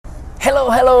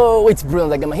Hello, it's Bruno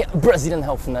da Gama here, Brazilian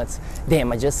Health Nuts.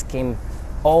 Damn, I just came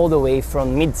all the way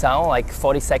from Midtown, like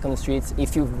 42nd Street.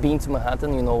 If you've been to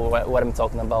Manhattan, you know what I'm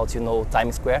talking about, you know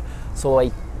Times Square. So I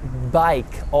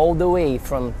bike all the way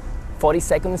from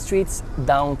 42nd Street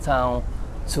downtown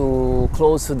to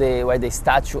close to where the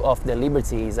Statue of the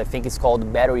Liberty is. I think it's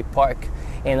called Battery Park.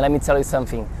 And let me tell you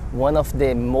something, one of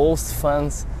the most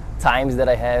fun times that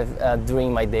I have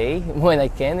during my day when I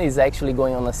can is actually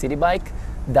going on a city bike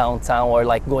downtown or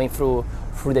like going through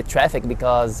the traffic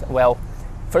because, well,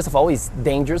 first of all, it's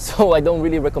dangerous, so I don't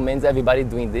really recommend everybody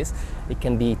doing this. It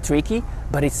can be tricky,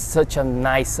 but it's such a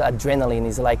nice adrenaline.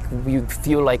 It's like you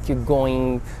feel like you're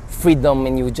going freedom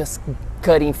and you're just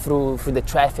cutting through the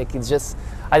traffic. It's just,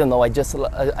 I don't know, I just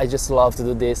love to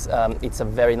do this. It's a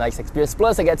very nice experience.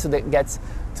 Plus I get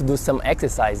to do some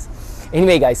exercise.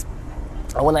 Anyway, guys,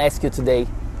 I want to ask you today,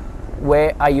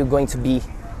 where are you going to be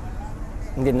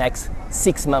in the next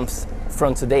 6 months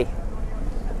from today?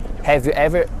 Have you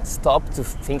ever stopped to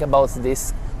think about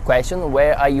this question?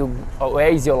 Where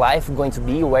is your life going to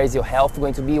be? Where is your health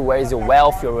going to be? Where is your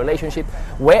wealth, your relationship?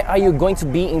 Where are you going to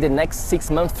be in the next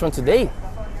 6 months from today?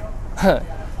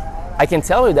 I can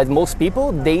tell you that most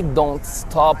people, they don't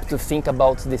stop to think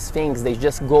about these things. They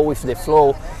just go with the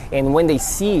flow, and when they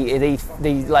see, they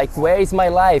like, where is my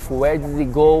life? Where did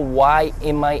it go? Why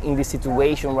am I in this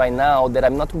situation right now that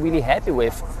I'm not really happy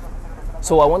with?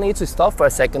 So I want you to stop for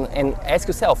a second and ask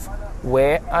yourself,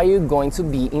 where are you going to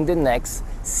be in the next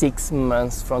 6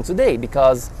 months from today?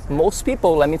 Because most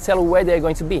people, let me tell you where they're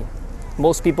going to be.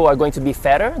 Most people are going to be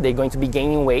fatter, they're going to be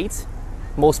gaining weight.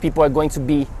 Most people are going to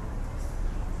be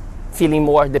feeling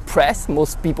more depressed.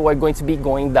 Most people are going to be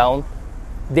going down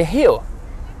the hill.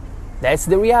 That's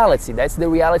the reality. That's the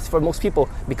reality for most people,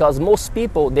 because most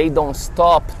people, they don't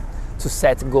stop to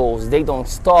set goals. They don't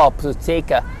stop to take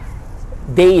a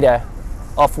data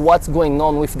of what's going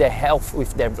on with their health,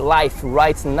 with their life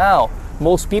right now.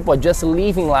 Most people are just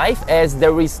living life as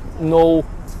there is no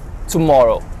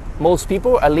tomorrow. Most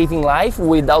people are living life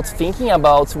without thinking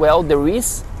about, well, there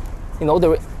is,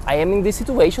 I am in this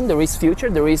situation, there is future,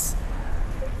 there is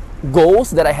goals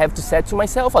that I have to set to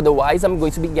myself, otherwise I'm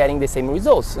going to be getting the same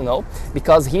results,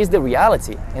 because here's the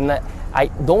reality. And I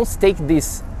don't take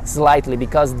this slightly,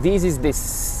 because this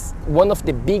is one of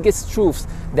the biggest truths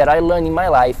that I learned in my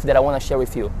life that I want to share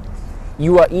with you.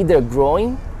 You are either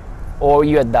growing or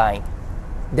you are dying.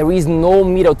 There is no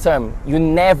middle term. You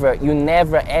never,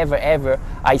 ever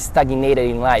are stagnated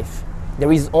in life.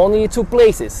 There is only two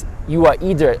places. You are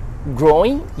either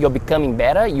growing, you're becoming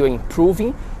better, you're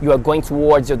improving, you are going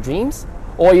towards your dreams,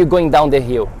 or you're going down the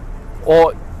hill,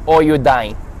 or you're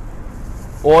dying,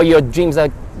 or your dreams are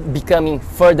becoming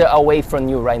further away from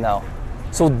you right now.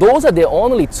 So those are the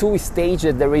only two stages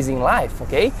that there is in life,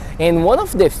 okay? And one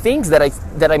of the things that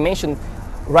I mentioned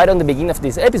right on the beginning of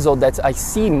this episode, that I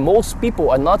see most people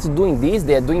are not doing this,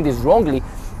 they are doing this wrongly.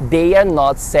 They are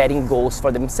not setting goals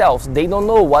for themselves. They don't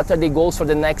know what are the goals for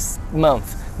the next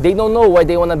month. They don't know where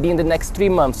they want to be in the next 3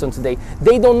 months from today.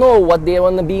 They don't know what they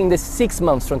want to be in the 6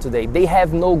 months from today. They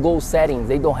have no goal setting.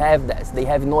 They don't have that. They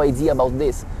have no idea about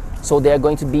this. So they are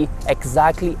going to be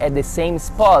exactly at the same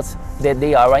spot that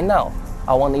they are right now.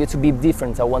 I want you to be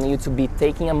different. I want you to be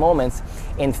taking a moment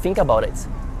and think about it.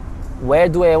 Where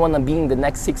do I want to be in the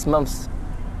next 6 months?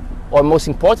 Or most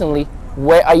importantly,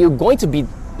 where are you going to be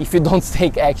if you don't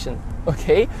take action?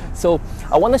 Okay? So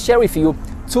I want to share with you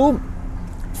 2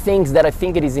 things that I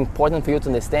think it is important for you to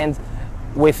understand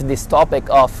with this topic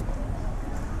of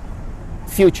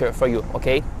future for you,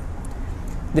 okay?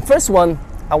 The first one,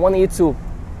 I want you to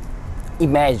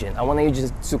imagine. I want you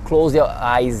just to close your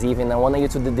eyes even. I want you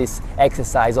to do this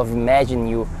exercise of imagining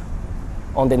you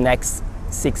on the next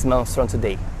 6 months from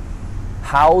today.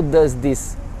 How does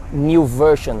this new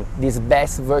version, this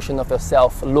best version of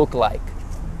yourself look like?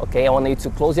 Okay, I want you to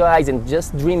close your eyes and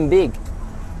just dream big.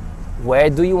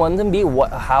 Where do you want to be?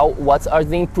 What are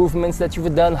the improvements that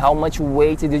you've done? How much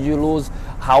weight did you lose?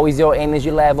 How is your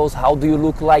energy levels? How do you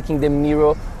look like in the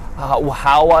mirror?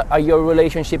 How are your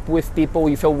relationship with people,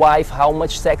 with your wife? How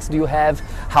much sex do you have?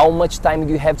 How much time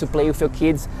do you have to play with your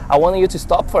kids? I want you to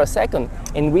stop for a second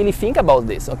and really think about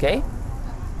this, okay?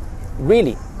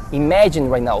 Really, imagine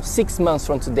right now, 6 months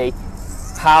from today,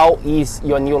 how is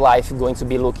your new life going to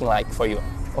be looking like for you,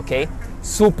 okay?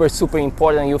 Super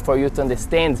important for you to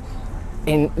understand.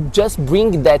 And just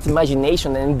bring that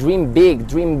imagination and dream big.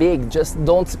 Just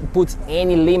don't put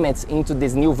any limits into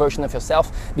this new version of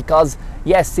yourself, because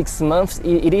yes, 6 months,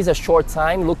 it is a short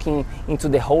time looking into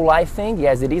the whole life thing.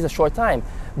 Yes, it is a short time,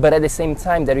 but at the same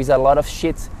time, there is a lot of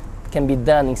shit can be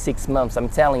done in 6 months. I'm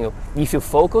telling you, if you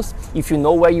focus, if you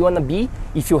know where you want to be,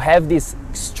 if you have this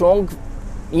strong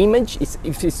image,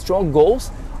 if you strong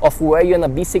goals of where you're gonna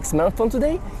be 6 months from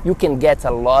today, you can get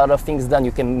a lot of things done.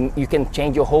 You can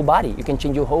change your whole body, you can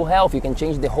change your whole health, you can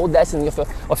change the whole destiny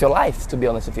of your life, to be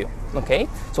honest with you. Okay,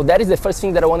 so that is the first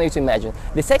thing that I want you to imagine.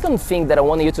 The second thing that I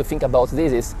want you to think about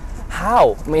this is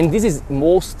how, and this is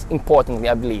most importantly,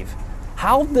 I believe,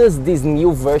 how does this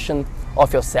new version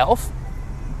of yourself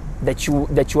that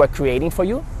you are creating for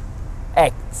you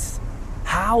act?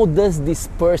 How does this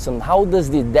person, how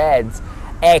does the dad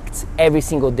act every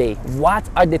single day? What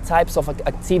are the types of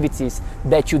activities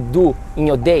that you do in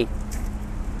your day?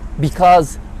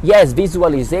 Because yes,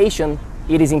 visualization,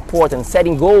 it is important.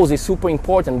 Setting goals is super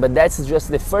important, but that's just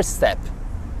the first step.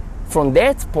 From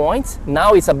that point,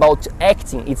 now it's about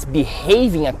acting. It's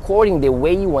behaving according the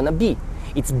way you want to be.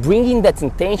 It's bringing that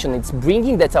intention, it's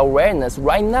bringing that awareness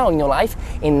right now in your life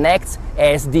and act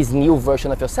as this new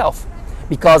version of yourself.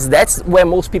 Because that's where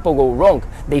most people go wrong.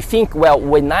 They think, well,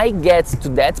 when I get to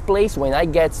that place, when I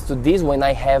get to this, when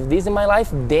I have this in my life,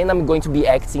 then I'm going to be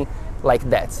acting like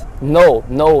that. No,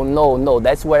 no, no, no.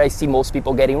 That's where I see most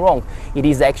people getting wrong. It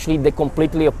is actually the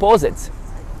completely opposite.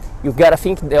 You gotta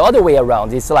think the other way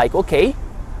around. It's like, okay,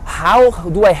 how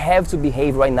do I have to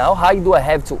behave right now? How do I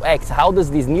have to act? How does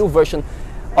this new version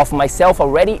of myself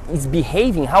already is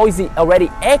behaving? How is it already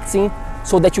acting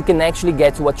so that you can actually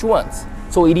get to what you want?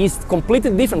 So it is completely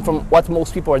different from what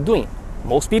most people are doing.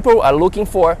 Most people are looking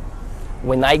for,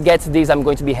 when I get this, I'm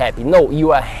going to be happy. No,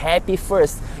 you are happy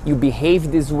first. You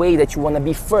behave this way that you want to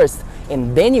be first,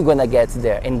 and then you're going to get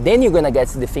there. And then you're going to get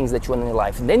the things that you want in your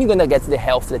life. And then you're going to get the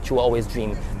health that you always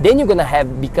dream. Then you're going to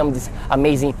become this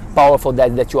amazing, powerful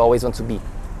dad that you always want to be.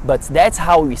 But that's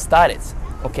how we started,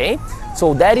 okay?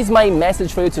 So that is my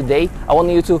message for you today. I want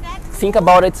you to think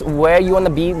about it, where you want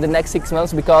to be the next 6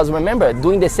 months, because remember,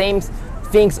 doing the same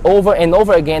things over and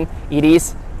over again, it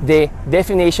is the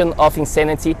definition of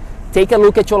insanity. Take a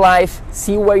look at your life,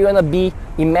 see where you want to be,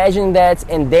 imagine that,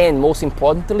 and then most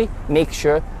importantly, make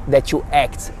sure that you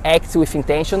act with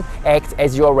intention, act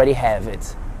as you already have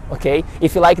it. Okay,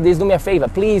 if you like this, do me a favor,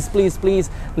 please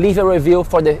leave a review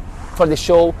for the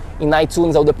show in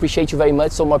iTunes. I would appreciate you very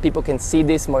much, so more people can see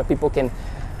this, more people can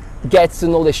get to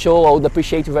know the show. I would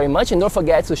appreciate you very much. And don't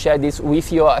forget to share this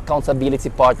with your accountability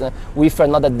partner, with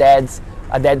another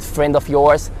a dad friend of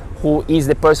yours who is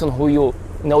the person who you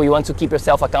want to keep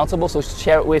yourself accountable. So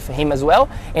share it with him as well.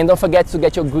 And don't forget to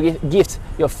get your gift,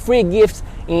 your free gift,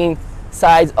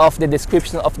 inside of the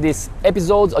description of this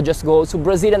episode, or just go to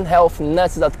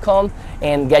BrazilianHealthNuts.com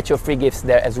and get your free gifts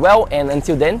there as well. And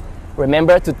until then,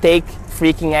 remember to take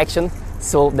freaking action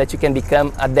so that you can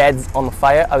become a dad on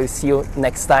fire. I will see you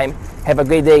next time. Have a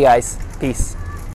great day, guys. Peace.